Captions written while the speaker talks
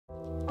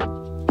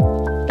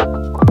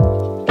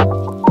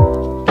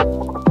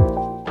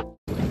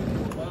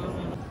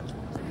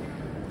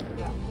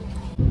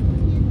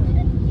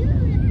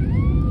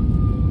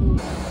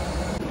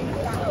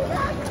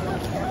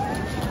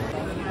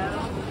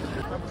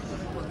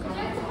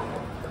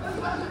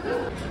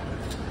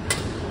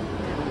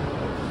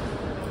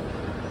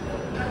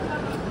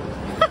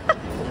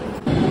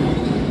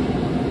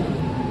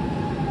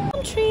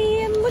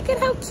Tree, and look at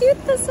how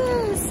cute this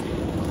is.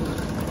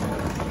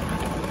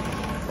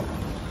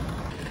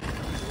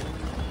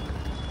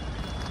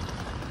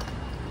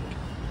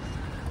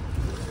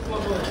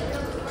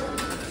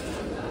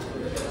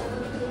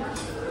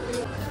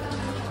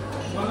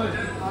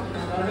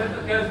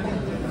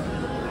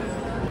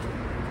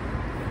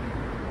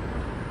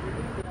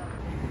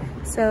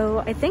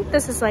 So I think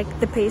this is like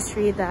the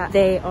pastry that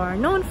they are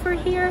known for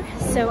here.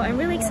 So I'm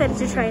really excited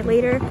to try it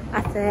later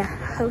at the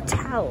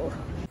hotel.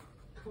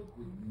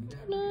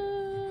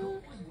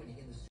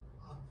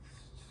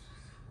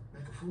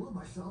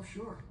 Myself,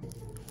 sure.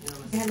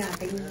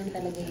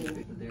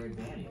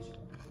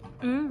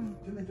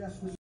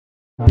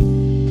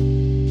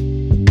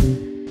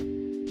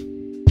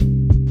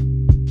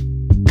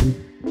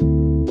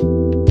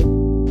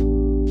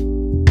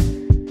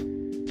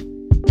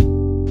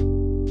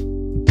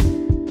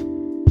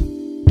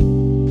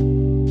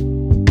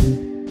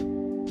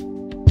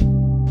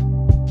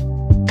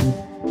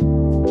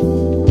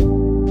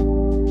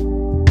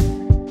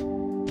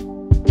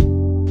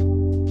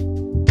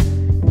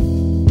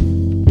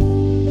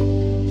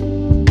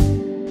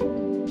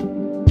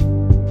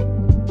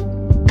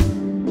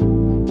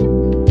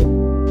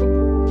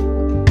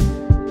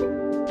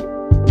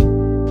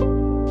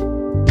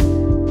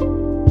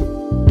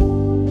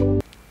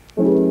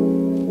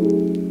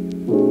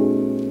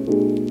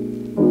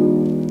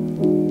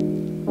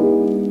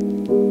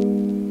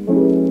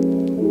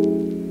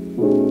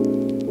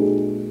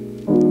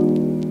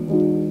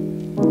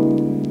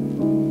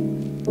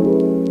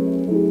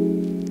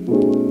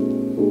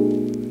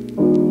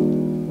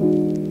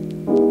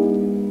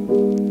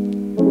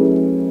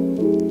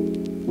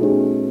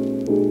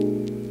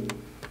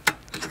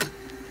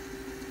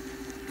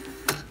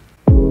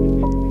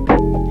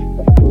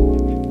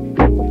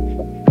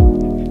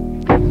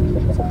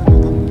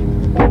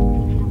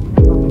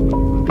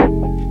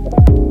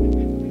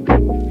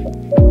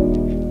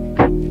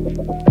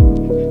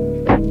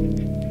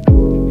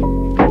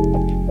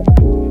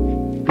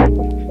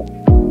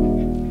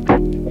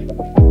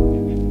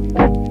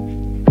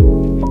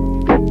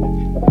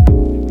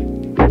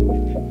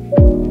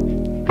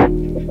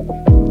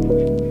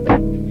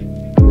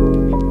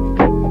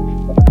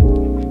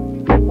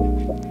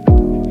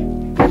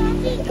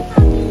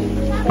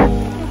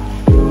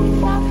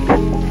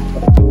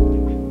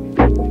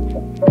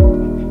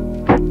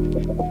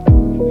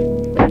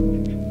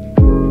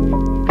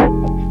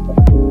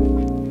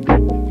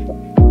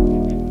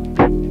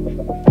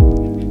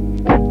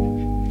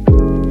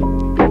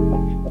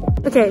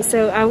 Okay,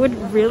 so I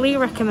would really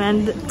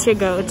recommend to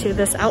go to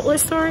this outlet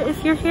store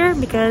if you're here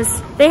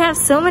because they have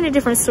so many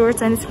different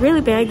sorts and it's really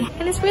big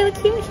and it's really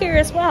cute here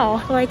as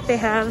well. Like they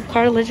have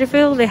Karl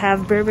Lagerfeld, they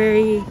have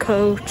Burberry,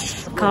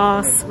 Coach,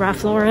 Lacoste,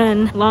 Ralph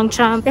Lauren,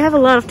 Longchamp. They have a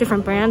lot of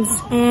different brands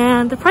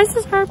and the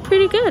prices are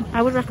pretty good.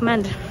 I would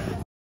recommend.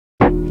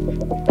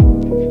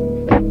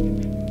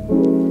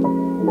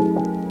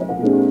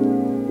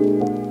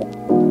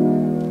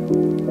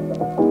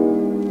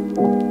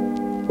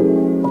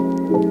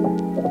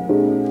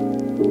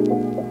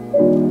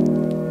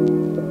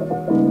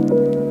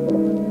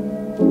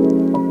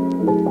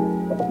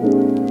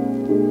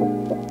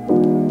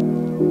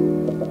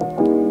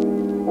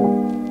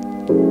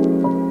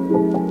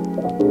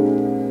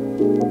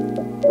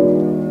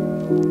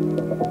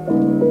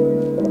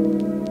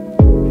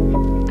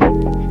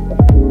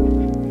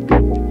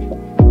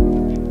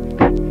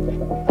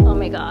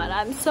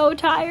 I'm so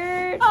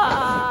tired.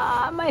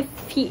 My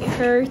feet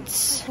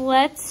hurt.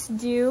 Let's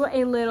do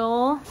a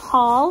little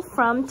haul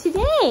from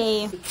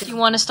today. You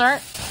want to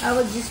start? I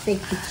will just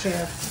take a picture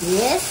of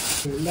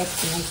this. Let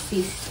my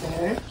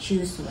sister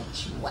choose what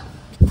she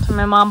wants. So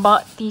my mom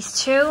bought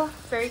these two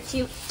very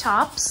cute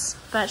tops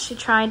that she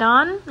tried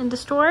on in the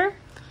store.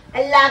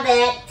 I love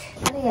it.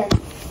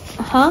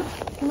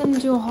 I'm gonna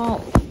do a haul.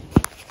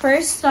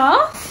 First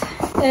off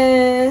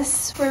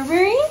is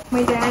Burberry.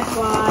 My dad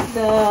bought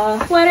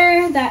the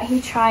sweater that he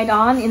tried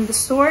on in the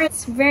store.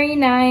 It's very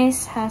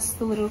nice, has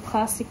the little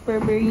classic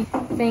Burberry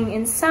thing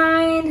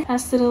inside,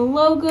 has the little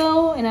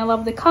logo, and I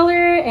love the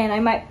color and I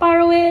might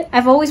borrow it.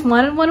 I've always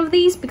wanted one of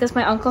these because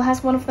my uncle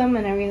has one of them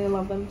and I really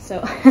love them,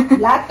 so.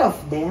 Lot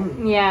of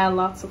them. Yeah,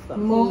 lots of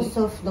them. Most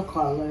of the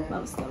color.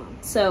 Loves them.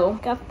 So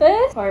got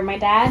this, or my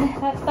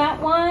dad got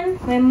that one.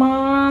 My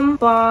mom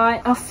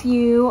bought a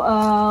few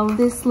of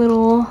this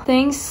little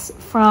things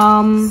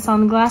from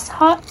Sunglass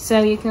Hut,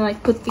 so you can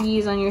like put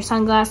these on your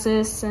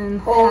sunglasses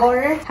and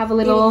or have a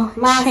little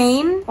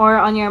chain, or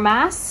on your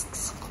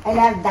masks. I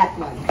love that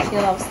one. She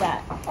loves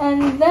that.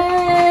 And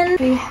then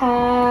we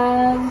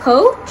have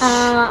Coach.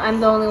 I'm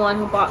the only one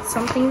who bought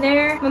something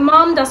there. My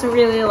mom doesn't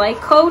really like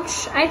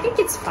Coach. I think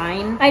it's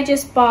fine. I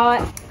just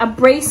bought a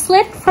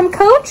bracelet from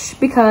Coach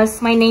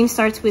because my name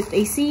starts with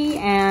AC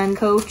and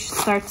Coach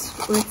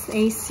starts with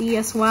AC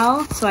as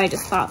well. So I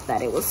just thought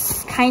that it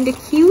was kind of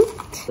cute.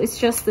 It's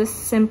just this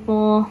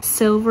simple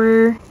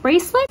silver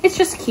bracelet. It's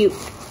just cute.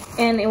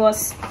 and it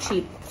was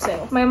cheap.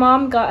 So my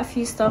mom got a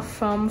few stuff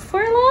from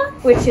Furla,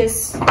 which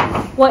is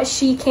what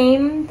she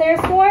came there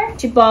for.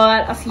 She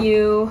bought a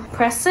few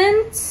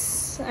presents.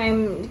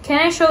 Can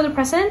I show the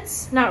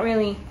presents? Not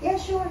really. Yeah,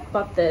 sure.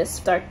 Bought this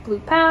dark blue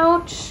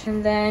pouch,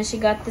 and then she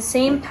got the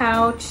same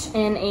pouch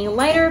in a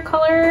lighter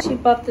color. She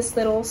bought this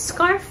little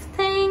scarf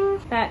thing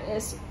that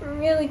is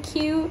really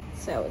cute.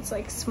 So it's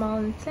like small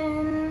and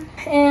thin.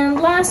 And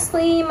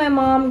lastly, my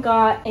mom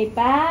got a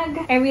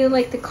bag. I really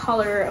like the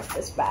color of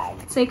this bag.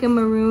 It's like a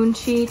maroon.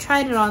 She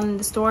tried it on in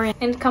the store, and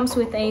it comes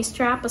with a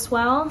strap as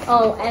well.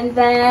 Oh, and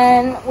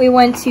then we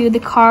went to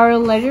the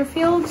Karl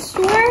Lagerfeld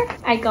store.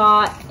 I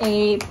got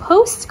a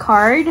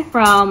postcard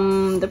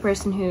from the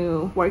person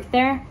who worked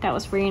there. That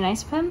was very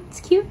nice of him.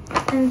 It's cute.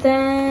 And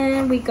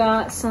then we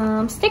got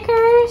some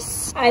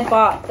stickers. I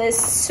bought this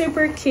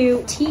super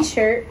cute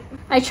t-shirt.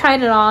 I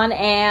tried it on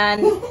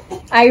and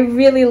I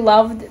really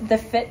loved the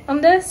fit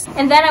on this.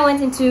 And then I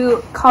went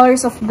into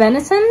Colors of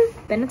Benetton.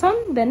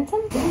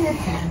 Benetton.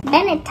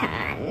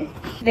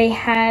 They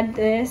had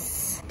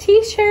this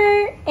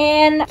t-shirt,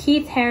 and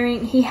Keith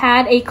Haring, he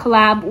had a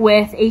collab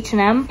with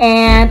H&M,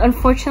 and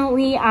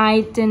unfortunately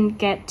I didn't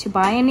get to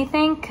buy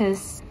anything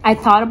because I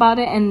thought about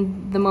it,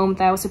 and the moment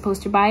that I was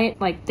supposed to buy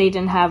it, like, they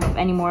didn't have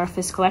any more of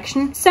his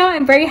collection. So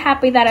I'm very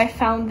happy that I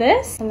found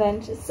this, and then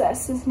it just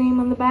says his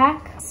name on the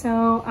back.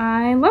 So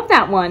I love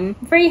that one.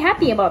 Very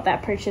happy about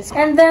that purchase.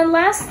 And then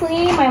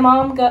lastly, my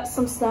mom got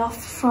some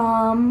stuff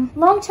from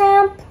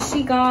Longchamp.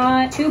 She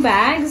got 2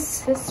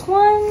 bags. This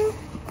one,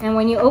 and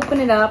when you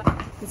open it up,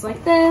 it's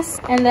like this.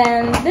 And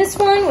then this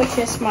one, which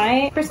is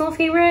my personal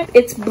favorite.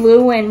 It's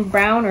blue and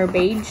brown or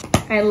beige.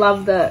 I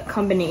love the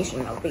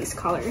combination of these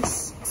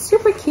colors.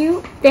 Super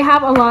cute. They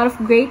have a lot of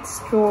great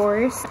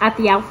stores at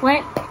the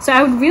outlet. So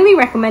I would really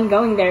recommend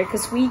going there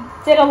because we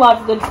did a lot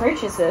of good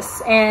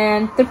purchases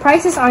and the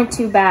prices aren't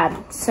too bad.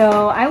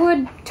 So I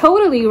would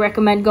totally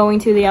recommend going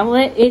to the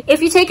outlet.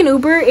 If you take an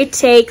Uber, it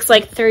takes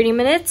like 30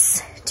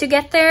 minutes to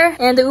get there.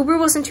 And the Uber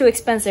wasn't too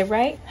expensive,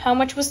 right? How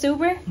much was the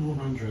Uber?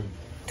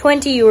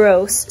 20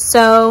 euros.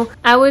 So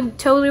I would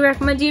totally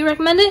recommend. Do you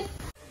recommend it?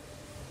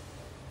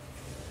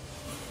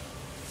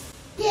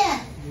 Yeah.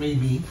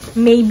 Maybe.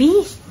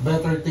 Maybe?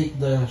 Better take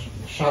the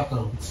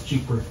shuttle. It's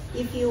cheaper.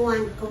 If you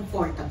want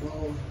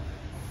comfortable.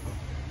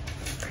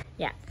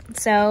 Yeah.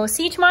 So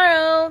see you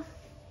tomorrow.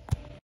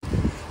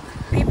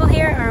 People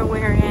here are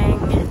wearing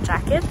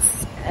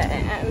jackets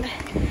and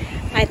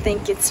I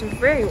think it's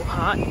very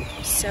hot,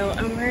 so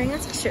I'm wearing a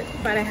t-shirt,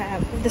 but I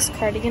have this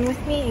cardigan with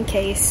me in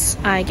case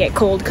I get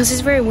cold because it's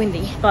very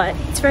windy, but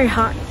it's very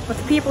hot. But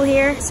the people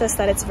here says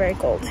that it's very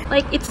cold.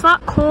 Like, it's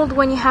not cold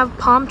when you have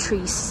palm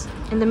trees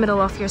in the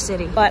middle of your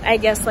city, but I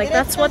guess like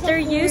that's what they're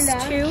used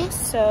to,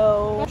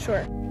 so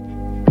sure.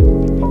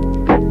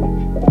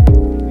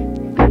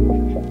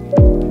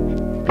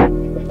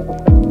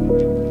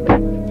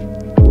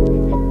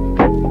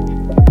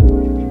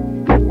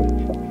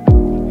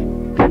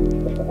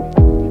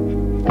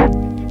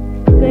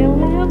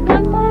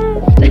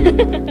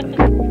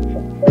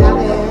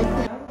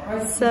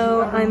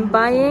 So I'm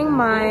buying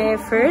my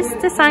first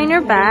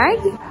designer bag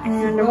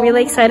and I'm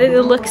really excited.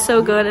 It looks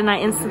so good and I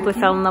instantly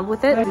fell in love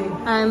with it.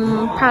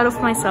 I'm proud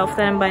of myself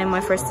that I'm buying my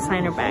first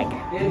designer bag.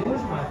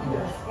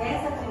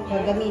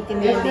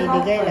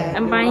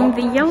 I'm buying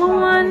the yellow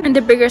one and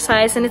the bigger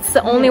size, and it's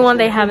the only one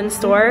they have in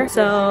store.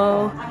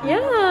 So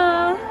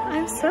yeah,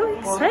 I'm so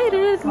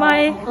excited.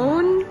 My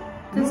own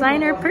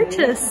designer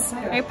purchase.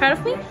 Are you proud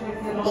of me?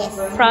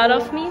 Yes. Proud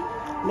of me?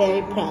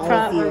 Very proud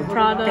of you.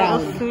 Proud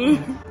of me.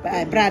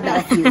 Proud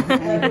of you.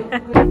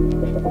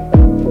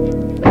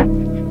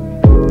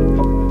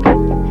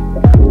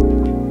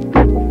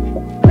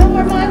 No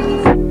more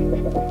money.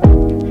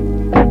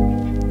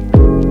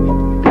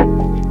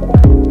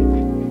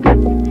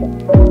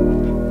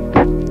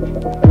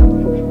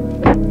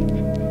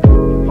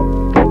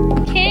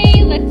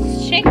 Okay,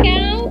 let's check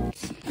out.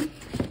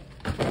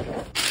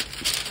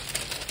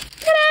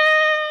 Ta-da!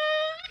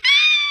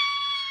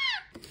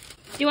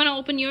 Do you want to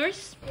open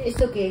yours?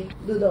 It's okay.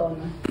 Do the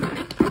honor.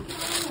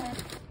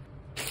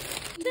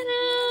 Ta-da!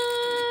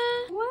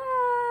 Wow!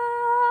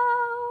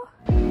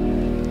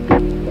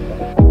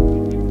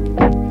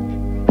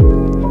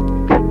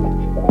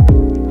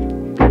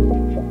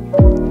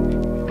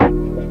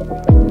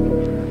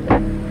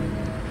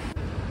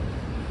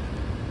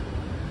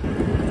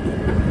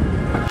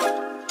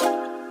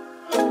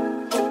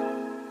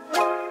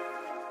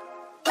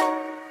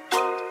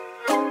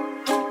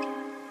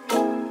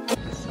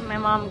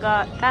 Mom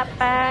got that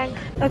bag.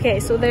 Okay,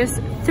 so there's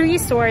 3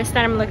 stores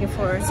that I'm looking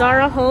for: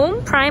 Zara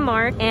Home,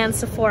 Primark, and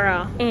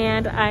Sephora.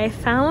 And I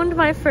found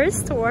my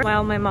first store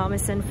while my mom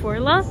is in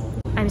Furla.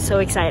 I'm so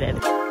excited.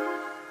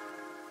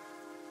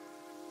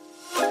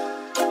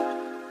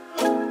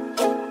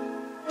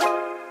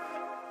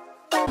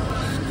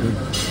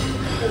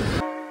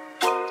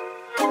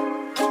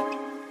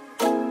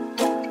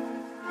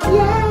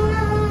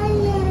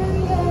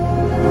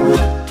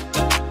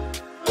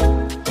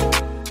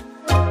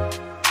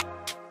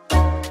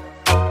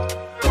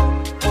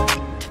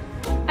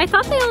 I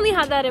thought they only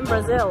had that in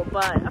Brazil,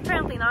 but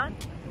apparently not.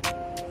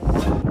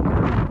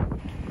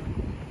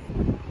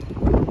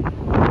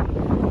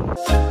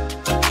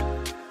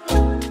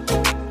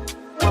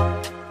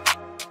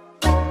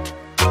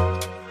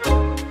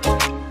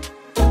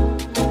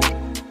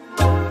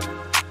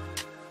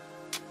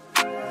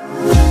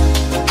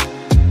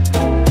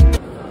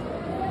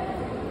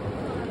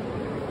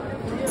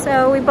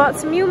 So we bought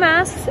some new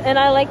masks, and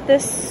I like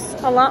this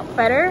a lot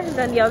better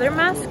than the other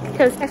mask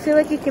because I feel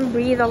like you can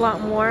breathe a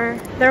lot more.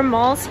 Their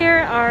malls here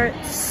are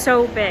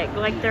so big,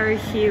 like they're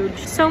huge.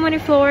 So many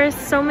floors,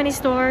 so many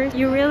stores.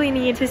 You really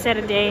need to set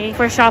a day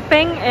for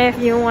shopping if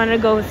you want to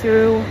go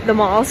through the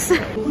malls.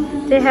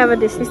 They have a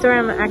Disney store.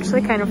 I'm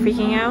actually kind of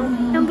freaking out.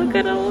 And look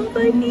at all of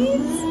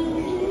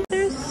these.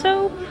 They're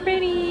so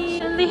pretty.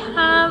 And they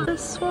have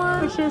this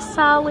one, which is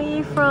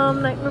Sally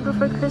from Nightmare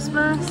Before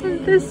Christmas.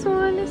 And this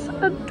one is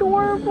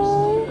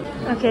adorable.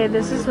 Okay,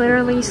 this is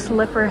literally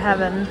slipper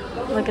heaven.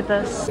 Look at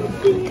this.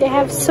 They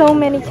have so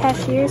many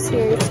cashiers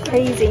here. It's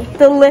crazy.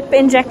 The lip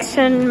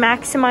injection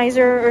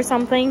maximizer or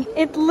something.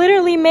 It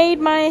literally made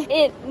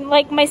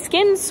my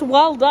skin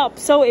swelled up.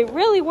 So it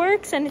really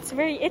works and it's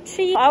very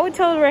itchy. I would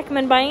totally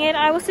recommend buying it.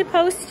 I was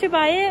supposed to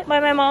buy it,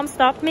 but my mom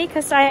stopped me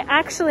because I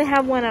actually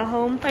have one at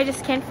home. I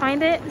just can't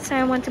find it. So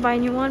I went to buy a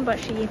new one, but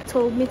she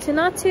told me to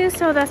not to.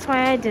 So that's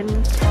why I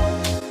didn't.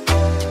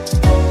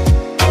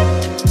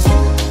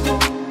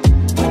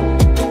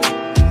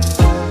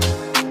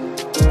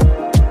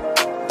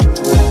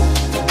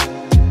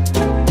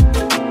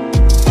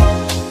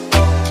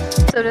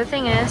 So the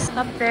thing is,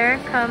 up there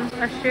comes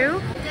a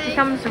shoe. It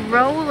comes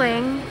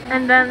rolling,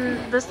 and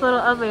then this little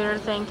elevator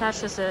thing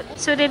catches it.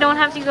 So they don't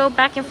have to go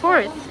back and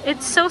forth.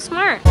 It's so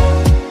smart.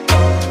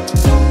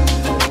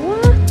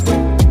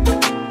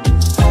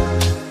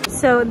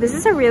 So this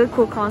is a really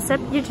cool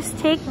concept. You just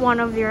take one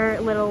of your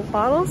little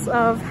bottles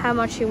of how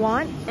much you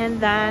want, and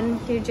then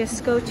you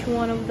just go to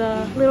one of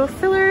the little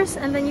fillers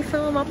and then you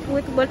fill them up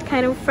with what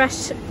kind of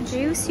fresh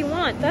juice you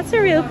want. That's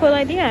a really cool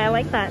idea. I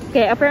like that.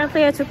 Okay,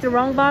 apparently I took the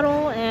wrong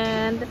bottle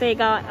and they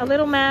got a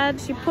little mad.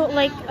 She put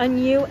like a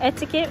new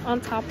etiquette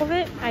on top of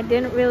it. I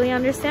didn't really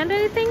understand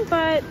anything,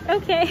 but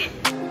okay.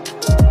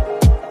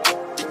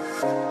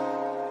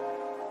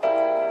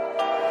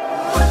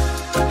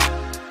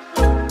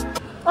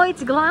 Oh,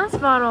 it's glass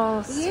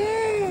bottles.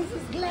 Yes,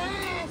 it's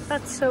glass.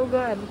 That's so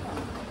good.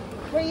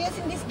 We're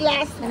using this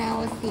glass when I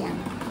was young.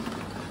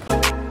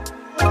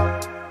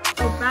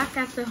 We're back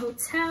at the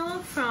hotel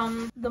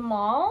from the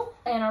mall,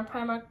 and our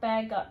Primark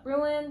bag got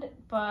ruined,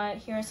 but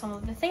here are some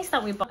of the things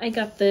that we bought. I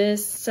got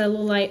this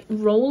cellulite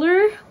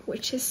roller,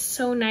 which is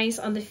so nice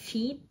on the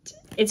feet.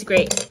 It's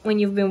great when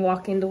you've been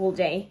walking the whole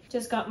day.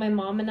 Just got my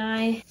mom and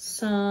I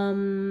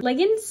some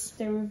leggings.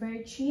 They were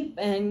very cheap,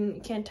 and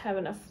you can't have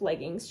enough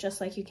leggings,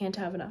 just like you can't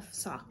have enough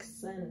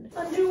socks and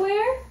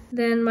underwear.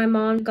 Then my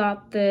mom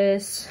got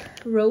this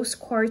rose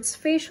quartz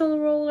facial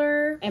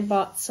roller. I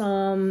bought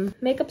some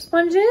makeup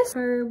sponges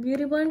for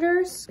beauty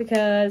blenders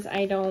because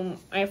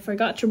I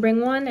forgot to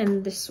bring one,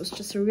 and this was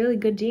just a really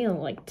good deal,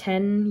 like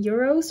 10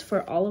 euros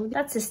for all of them.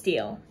 That's a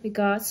steal. We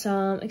got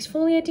some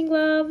exfoliating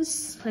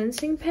gloves,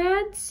 cleansing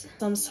pads,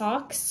 some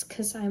socks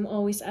because I'm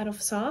always out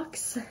of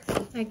socks.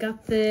 I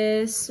got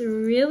this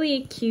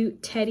really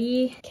cute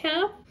teddy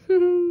cap.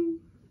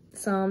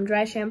 Some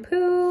dry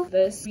shampoo,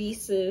 this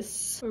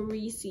Reese's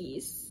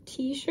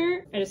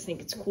t-shirt. I just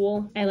think it's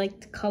cool. I like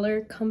the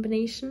color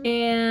combination.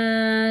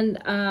 And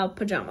a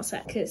pajama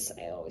set because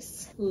I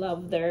always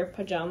love their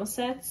pajama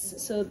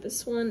sets. So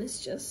this one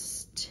is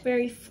just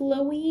very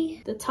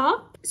flowy. The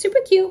top, super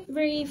cute,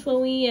 very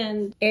flowy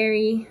and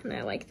airy, and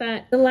I like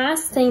that. The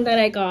last thing that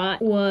I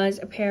got was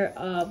a pair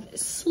of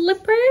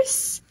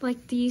slippers,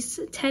 like these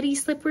teddy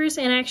slippers,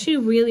 and I actually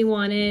really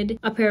wanted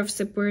a pair of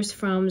slippers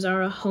from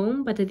Zara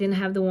Home, but they didn't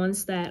have the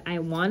ones that I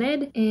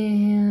wanted.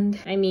 And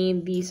I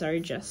mean, these are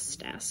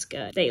just as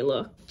good. They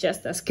look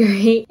just as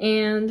great,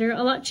 and they're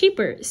a lot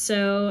cheaper,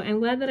 so I'm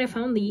glad that I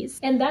found these.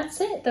 And that's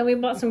it. Then we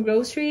bought some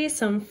groceries,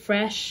 some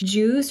fresh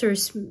juice, or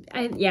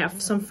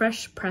some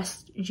fresh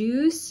pressed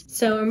juice.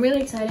 So I'm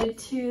really excited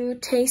to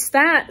taste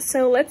that.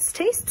 So let's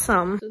taste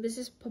some. So this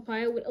is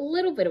papaya with a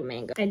little bit of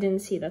mango. I didn't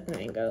see that the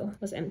mango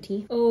was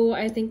empty. Oh,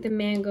 I think the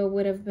mango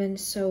would have been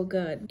so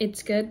good.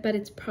 It's good, but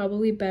it's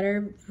probably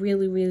better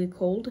really, really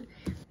cold.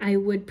 I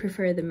would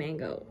prefer the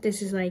mango.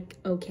 This is like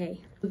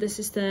okay. This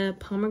is the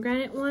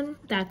pomegranate one.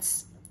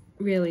 That's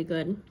really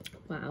good.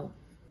 Wow.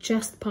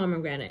 Just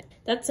pomegranate.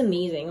 That's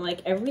amazing.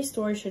 Like every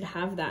store should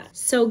have that.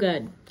 So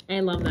good. I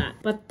love that.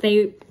 But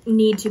they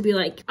need to be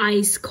like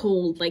ice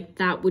cold. Like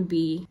that would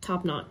be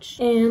top notch.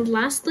 And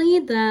lastly,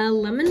 the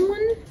lemon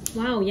one.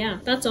 Wow, yeah,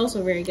 that's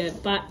also very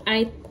good. But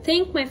I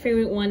think my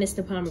favorite one is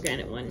the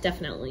pomegranate one,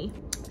 definitely.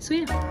 So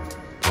yeah.